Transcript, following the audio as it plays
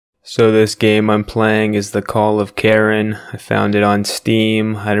So this game I'm playing is The Call of Karen. I found it on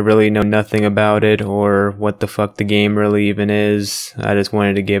Steam. I really know nothing about it or what the fuck the game really even is. I just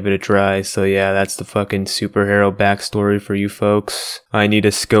wanted to give it a try. So yeah, that's the fucking superhero backstory for you folks. I need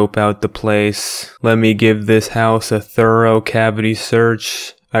to scope out the place. Let me give this house a thorough cavity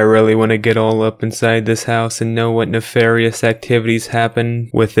search. I really want to get all up inside this house and know what nefarious activities happen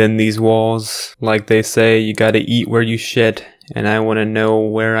within these walls. Like they say, you gotta eat where you shit. And I want to know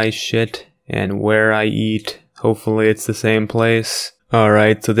where I shit and where I eat. Hopefully it's the same place.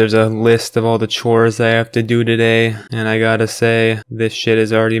 Alright, so there's a list of all the chores I have to do today, and I gotta say, this shit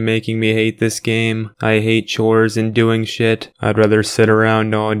is already making me hate this game. I hate chores and doing shit. I'd rather sit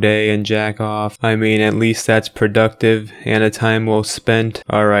around all day and jack off. I mean, at least that's productive and a time well spent.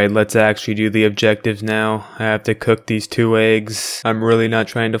 Alright, let's actually do the objectives now. I have to cook these 2 eggs. I'm really not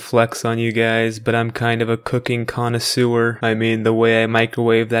trying to flex on you guys, but I'm kind of a cooking connoisseur. I mean, the way I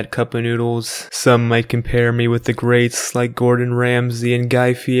microwave that cup of noodles. Some might compare me with the greats like Gordon Ramsay and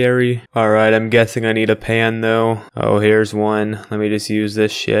Guy Fieri. Alright, I'm guessing I need a pan though. Oh, here's one. Let me just use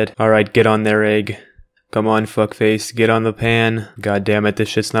this shit. Alright, get on there, egg. Come on, fuckface. Get on the pan. God damn it, this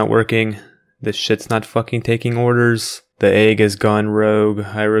shit's not working. This shit's not fucking taking orders. The egg has gone rogue.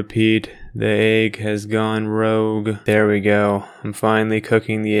 I repeat, the egg has gone rogue. There we go. I'm finally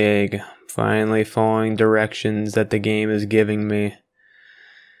cooking the egg. Finally following directions that the game is giving me.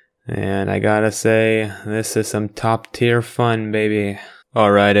 And I gotta say, this is some top tier fun, baby.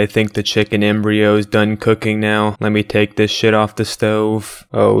 Alright, I think the chicken embryo's done cooking now. Let me take this shit off the stove.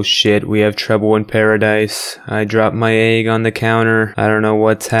 Oh shit, we have trouble in paradise. I dropped my egg on the counter. I don't know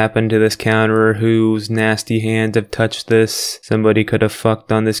what's happened to this counter or whose nasty hands have touched this. Somebody could have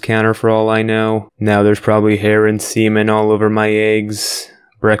fucked on this counter for all I know. Now there's probably hair and semen all over my eggs.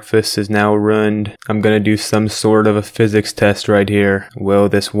 Breakfast is now ruined. I'm gonna do some sort of a physics test right here. Will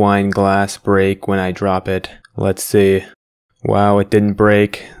this wine glass break when I drop it? Let's see. Wow, it didn't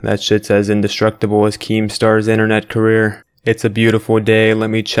break. That shit's as indestructible as Keemstar's internet career. It's a beautiful day. Let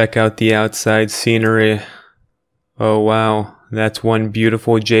me check out the outside scenery. Oh wow, that's one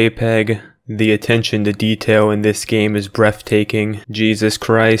beautiful JPEG. The attention to detail in this game is breathtaking. Jesus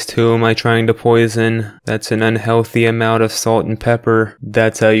Christ, who am I trying to poison? That's an unhealthy amount of salt and pepper.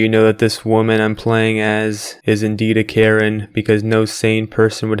 That's how you know that this woman I'm playing as is indeed a Karen, because no sane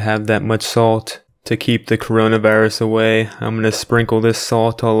person would have that much salt. To keep the coronavirus away, I'm gonna sprinkle this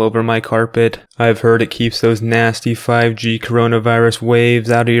salt all over my carpet. I've heard it keeps those nasty 5G coronavirus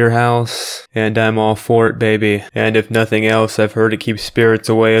waves out of your house. And I'm all for it, baby. And if nothing else, I've heard it keeps spirits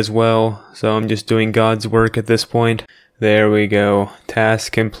away as well. So I'm just doing God's work at this point. There we go.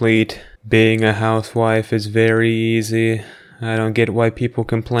 Task complete. Being a housewife is very easy. I don't get why people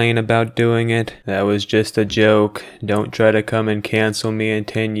complain about doing it. That was just a joke. Don't try to come and cancel me in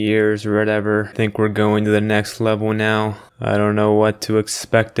 10 years or whatever. Think we're going to the next level now. I don't know what to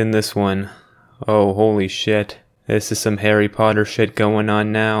expect in this one. Oh, holy shit. This is some Harry Potter shit going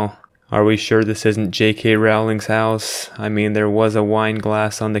on now. Are we sure this isn't J.K. Rowling's house? I mean, there was a wine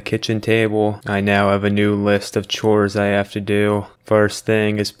glass on the kitchen table. I now have a new list of chores I have to do. First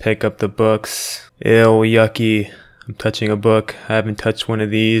thing is pick up the books. Ew, yucky. I'm touching a book. I haven't touched one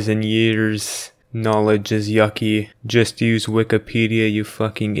of these in years. Knowledge is yucky. Just use Wikipedia, you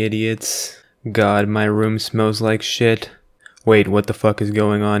fucking idiots. God, my room smells like shit. Wait, what the fuck is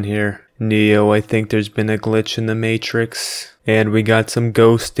going on here? Neo, I think there's been a glitch in the Matrix. And we got some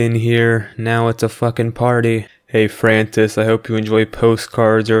ghost in here. Now it's a fucking party. Hey Francis, I hope you enjoy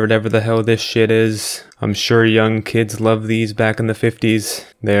postcards or whatever the hell this shit is. I'm sure young kids loved these back in the 50s.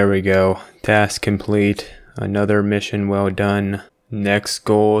 There we go. Task complete. Another mission well done. Next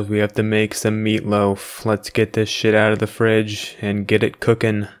goal is we have to make some meatloaf. Let's get this shit out of the fridge and get it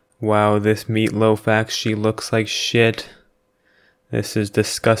cooking. Wow, this meatloaf actually looks like shit. This is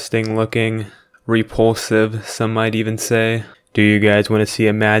disgusting looking. Repulsive, some might even say. Do you guys want to see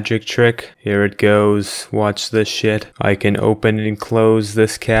a magic trick? Here it goes. Watch this shit. I can open and close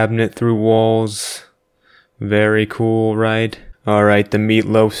this cabinet through walls. Very cool, right? Alright, the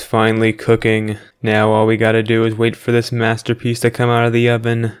meatloaf's finally cooking. Now all we gotta do is wait for this masterpiece to come out of the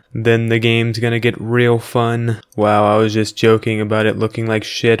oven. Then the game's gonna get real fun. Wow, I was just joking about it looking like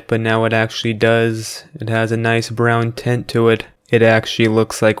shit, but now it actually does. It has a nice brown tint to it. It actually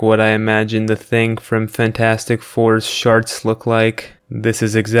looks like what I imagined the thing from Fantastic Four's shards look like. This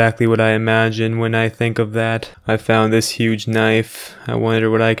is exactly what I imagine when I think of that. I found this huge knife. I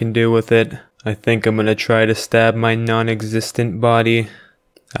wonder what I can do with it. I think I'm gonna try to stab my non-existent body.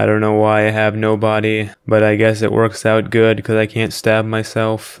 I don't know why I have no body, but I guess it works out good because I can't stab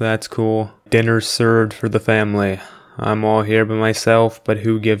myself. That's cool. Dinner served for the family. I'm all here by myself, but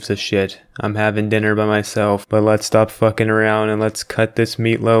who gives a shit? I'm having dinner by myself, but let's stop fucking around and let's cut this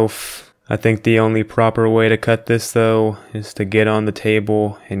meatloaf. I think the only proper way to cut this though is to get on the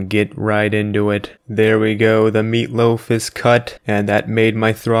table and get right into it. There we go, the meatloaf is cut, and that made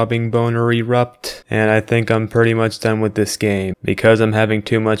my throbbing boner erupt. And I think I'm pretty much done with this game because I'm having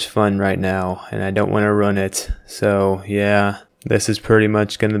too much fun right now and I don't want to run it. So yeah, this is pretty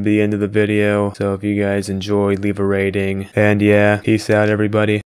much going to be the end of the video. So if you guys enjoyed, leave a rating. And yeah, peace out everybody.